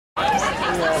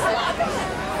What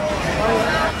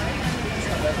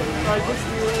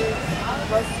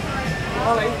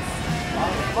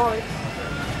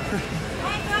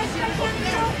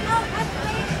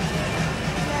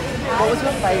was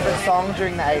your favourite song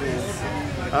during the 80s?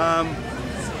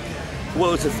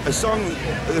 Well, it's a song.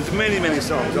 There's many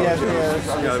songs.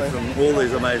 From all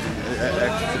these amazing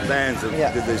bands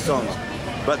that did these songs.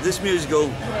 But this musical,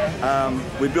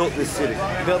 we built this city.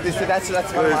 Built this city. That's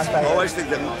one of my favourites. I always think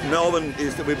that Melbourne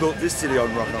is that we built this city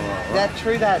on rock and roll. Right? Yeah,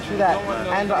 true that.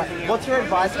 And what's your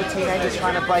advice for teenagers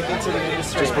trying to break into the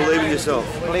industry? Just believe in yourself.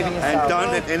 Believe in yourself. And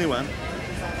don't let anyone.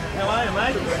 How are you,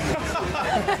 mate?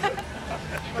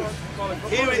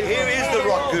 Here is the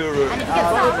rock guru.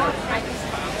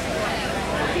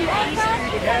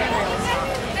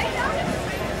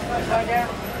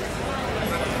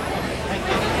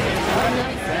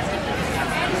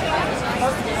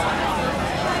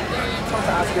 I want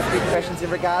to ask you a few questions in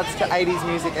regards to 80s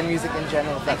music and music in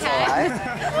general, if that's alright.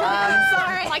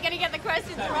 Sorry, am I going to get the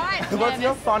questions right? What's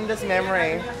your fondest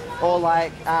memory or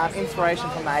like inspiration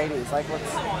from the 80s? Like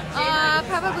what's?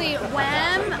 Probably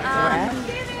Wham,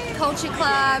 Culture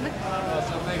Club,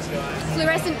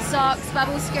 fluorescent socks,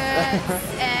 bubble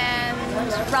skirts, and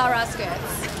rah-rah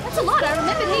skirts. That's a lot, I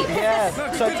remember heaps. Yeah,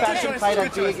 so fashion played a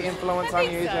big influence on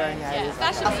you during the 80s.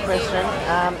 Last question,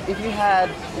 if you had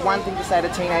one thing to say to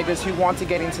teenagers who want to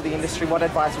get into the industry, what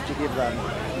advice would you give them?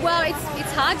 Well,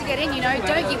 it's hard to get in, you know,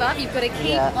 don't give up, you've got to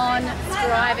keep on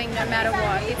striving no matter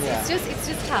what. It's just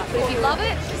tough, but if you love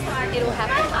it, it'll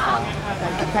happen.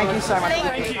 Thank you so much.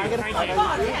 Thank you.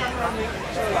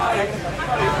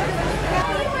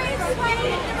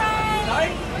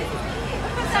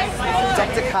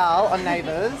 Dr. Carl on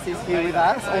Neighbours is here with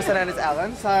us, also known as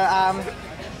Alan. So,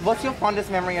 what's your fondest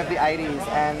memory of the 80s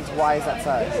and why is that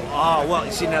so? Oh, well,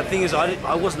 you see, now the thing is,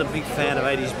 I wasn't a big fan of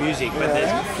 80s music, but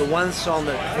the one song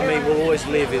that for me will always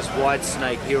live is White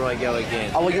Snake, Here I Go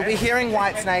Again. Oh, well, you'll be hearing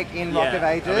White Snake in Rock of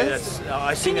Ages.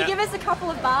 I sing Can you give us a couple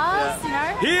of bars, you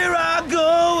know? Here I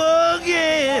go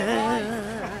again.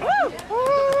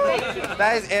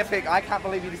 That is epic. I can't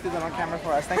believe you just did that on camera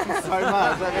for us. Thank you so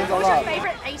much. That means a lot. What's your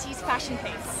favourite 80s fashion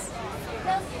piece?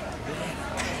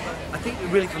 I think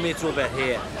really for me it's all about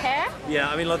hair. Hair? Yeah,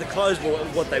 I mean like the clothes were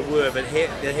what they were, but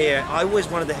the hair, I always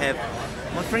wanted to have,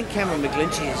 my friend Cameron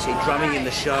McGlinchey is here drumming in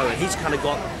the show and he's kind of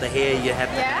got the hair you have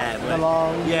to have. Right? The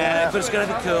long, but it's got to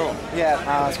have a curl.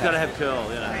 Yeah, it's got to have curl,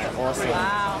 you know. Awesome.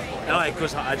 Wow. No, of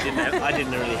course I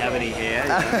didn't really have any hair. You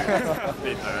know. A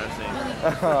bit embarrassing.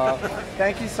 Oh,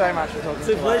 thank you so much for talking to us.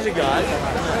 It's a pleasure, guys.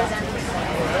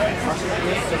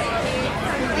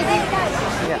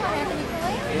 Yeah.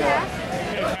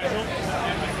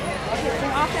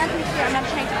 After Anthony Callea, I'm not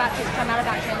changing back to I'm out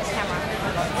about turn this camera.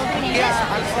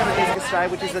 Yeah, Undiscovered Music Australia,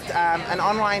 which is an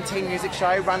online teen music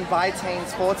show run by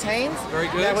teens for teens. Very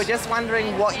good. Now, we're just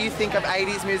wondering what you think of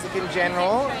 80s music in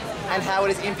general and how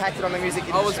it has impacted on the music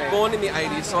industry. I was born in the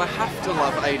 80s, so I have to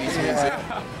love 80s music.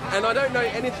 And I don't know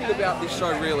anything about this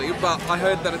show really, but I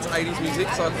heard that it's 80s music,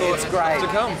 so I thought it's great to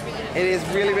come. It is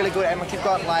really, really good, and you've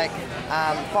got like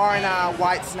Foreigner,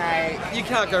 White Snake. You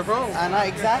can't go wrong. I know,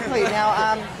 exactly.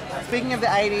 Now, speaking of the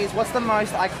 80s, what's the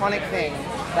most iconic thing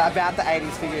about the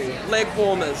 80s for you? Leg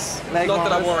warmers. Not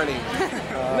that I wore any.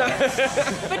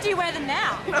 But do you wear them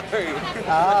now? No.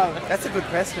 Oh, that's a good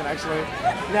question, actually.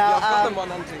 Now, I've got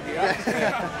them on TV.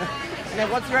 Now,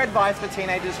 what's your advice for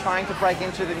teenagers trying to break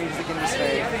into the music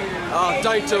industry? Oh,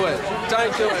 don't do it.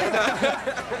 Don't do it.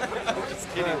 I'm just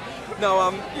kidding.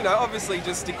 No, you know, obviously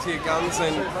just stick to your guns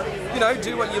and, you know,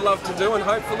 do what you love to do and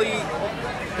hopefully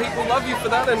people love you for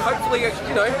that and hopefully,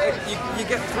 you know, you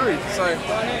get through. So,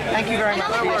 thank you very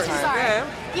much for your time. Sorry. Yeah.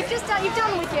 You've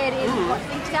done Wicked in, what,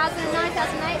 in 2009,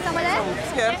 2008, somewhere there?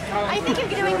 Yeah. Are you thinking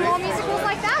of doing more musicals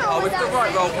like that? Or Oh, if the right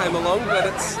role came along, but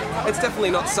it's definitely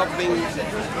not something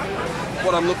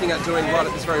what I'm looking at doing right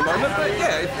at this very moment. But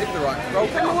yeah, if the right role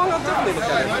came along, I'll definitely look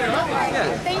at it.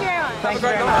 Yeah. Thank you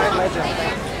very much. Thank you very much.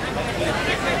 Legend.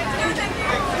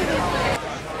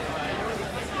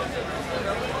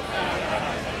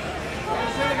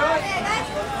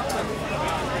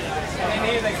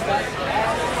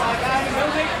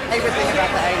 Everything about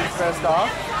the 80s first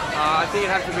off. I think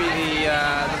it'd have to be the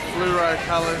fluoro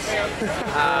colours.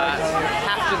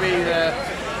 Have to be the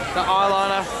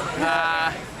eyeliner.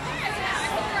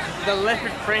 The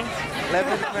leopard print.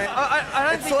 Leopard print. I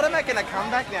don't it's sort of making a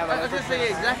comeback now. I was just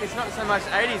saying exactly. It's not so much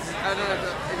 80s. I don't know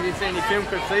if you've seen any film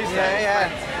clips these days. Yeah.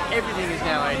 But everything is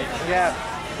now 80s. Yeah.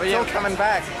 But It's all coming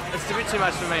back. It's a bit too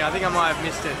much for me. I think I might have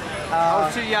missed it. I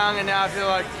was too young, and now I feel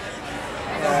like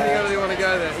You really want to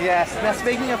go there. Yes. Now,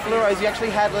 speaking of fluoros, you actually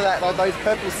had those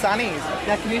purple sunnies.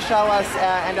 Now, can you show us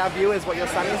and our viewers what your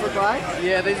sunnies look like?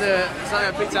 Yeah, these are something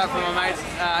I picked up from my mates.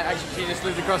 Actually, she just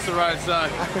lives across the road, so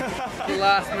the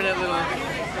last minute little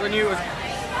new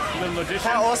little addition.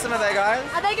 How awesome are they, guys?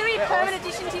 Are they going to be a permanent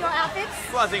addition to your outfits?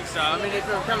 Well, I think so. I mean, if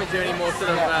we're coming to any more sort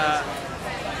of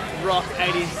rock,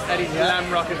 80s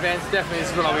glam rock events, definitely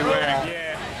this is what I'll be wearing.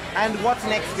 Yeah. And what's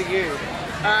next for you?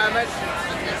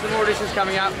 Some more auditions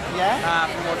coming up. Yeah?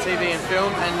 For more TV and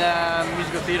film and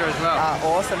musical theatre as well.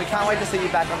 Awesome. We can't wait to see you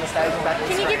back on the stage and back on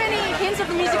Can you give any hints of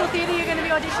the musical theatre you're going to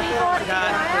be auditioning for?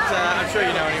 I'm sure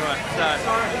you know anyway. So,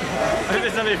 I think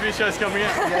there's only a few shows coming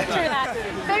out. True that.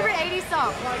 Favourite 80s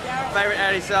song? Favourite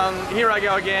 80s song, Here I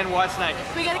Go Again, Whitesnake.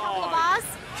 We got a couple of bars?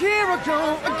 Here I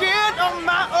go again on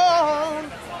my own.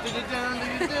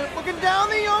 Walking down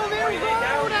the only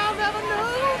road I've ever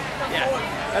known.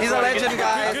 Yeah. He's a legend,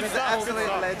 guys. He's an absolute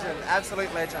legend.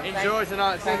 Absolute legend. Enjoy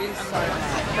tonight. Thank you so much.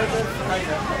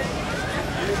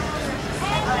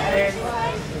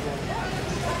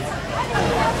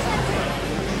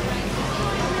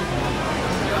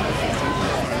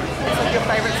 What's your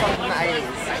favourite song from the 80s?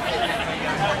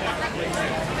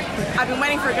 I've been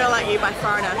waiting for a girl like you by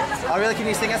Foreigner. Oh, really? Can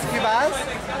you sing us a few bars?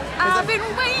 I've been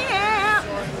waiting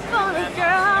for a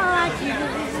girl like you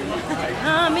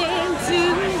come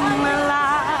into my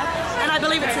life. And I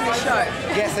believe it's in the show.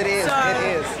 Yes, it is. So, it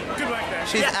is.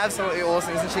 She's absolutely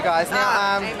awesome, isn't she, guys?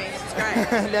 Now, Amy, she's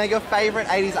great. now, your favourite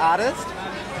 80s artist?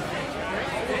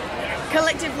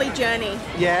 Collectively Journey.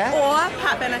 Yeah? Or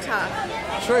Pat Benatar.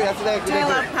 True, that's they're good. I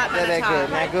love Pat Yeah, they're Benatar. good.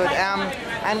 They're good.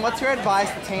 And what's your advice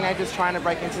to teenagers trying to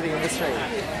break into the industry?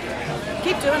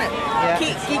 Keep doing it. Yeah.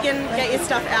 Keep gigging, get your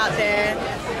stuff out there.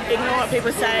 Ignore what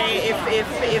people say. If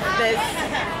there's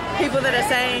people that are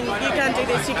saying you can't do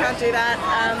this, you can't do that,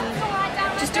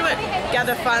 just do it.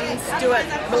 Gather funds, do it.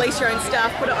 Release your own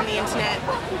stuff. Put it on the internet.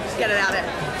 Just get it out there.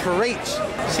 Preach.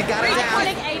 She got it down.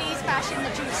 Iconic 80s fashion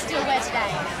that you still wear today?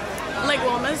 Leg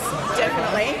warmers,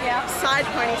 definitely. Yeah. Side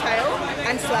ponytail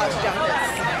and slouch jumpers.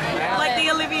 Like the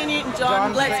Olivia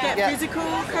Newton-John, let's get physical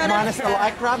kind minus of.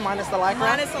 Minus the lycra.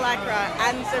 Minus the lycra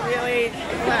and the really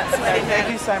flat sweaty Thank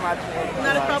hair. you so much.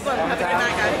 Not a problem. Have a good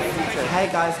night, guys. Hey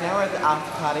guys, now we're at the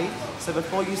after party. So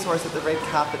before you saw us at the red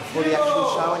carpet for the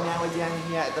actual show, and now we're down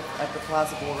here at the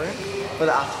Plaza Ballroom for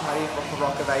the after party for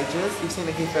Rock of Ages. You've seen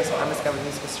it here first on Undiscovered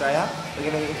Music Australia. We're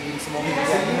going to interview some more people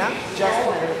down here. Just a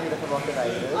little bit for Rock of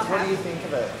Ages. What do you think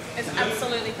of it? It's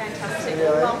absolutely fantastic.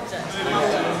 Really? Loved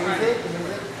it.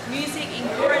 Music,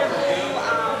 incredible.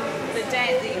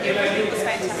 Everything was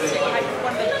fantastic. I had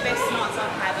one of the best nights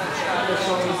I've had on the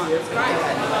show. It's great.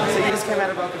 So you just came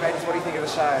out of Rock of Ages. What do you think of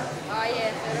the show? Oh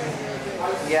yeah,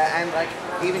 Yeah, and like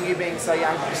even you being so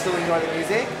young, you still enjoy the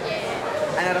music?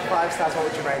 yeah. And out of 5 stars, what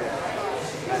would you rate it?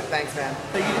 Thanks, man.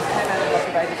 So you just came out of Rock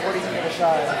of Ages. What do you think of the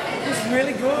show? It was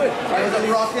really good. Was it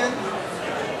rocking?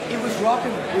 It was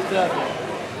rocking with the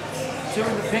two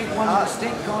in the pink, one in the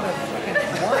stink kind of fucking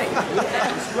way.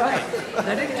 It was great.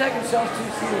 They didn't take themselves too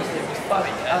seriously. It was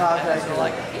funny. Okay, I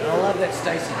like it. And I love that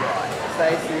Stacey guy.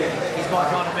 Stacey. He's my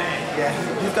kind of man. Yeah,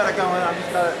 he's got it going on. He's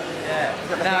got it. Yeah. He's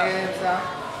got the hair and stuff.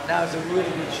 No, it was a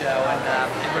really good show, and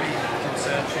everybody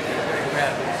concerned should be very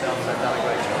proud of themselves. They've done a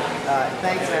great job.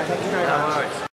 Thanks, man. Thank you very much. No worries.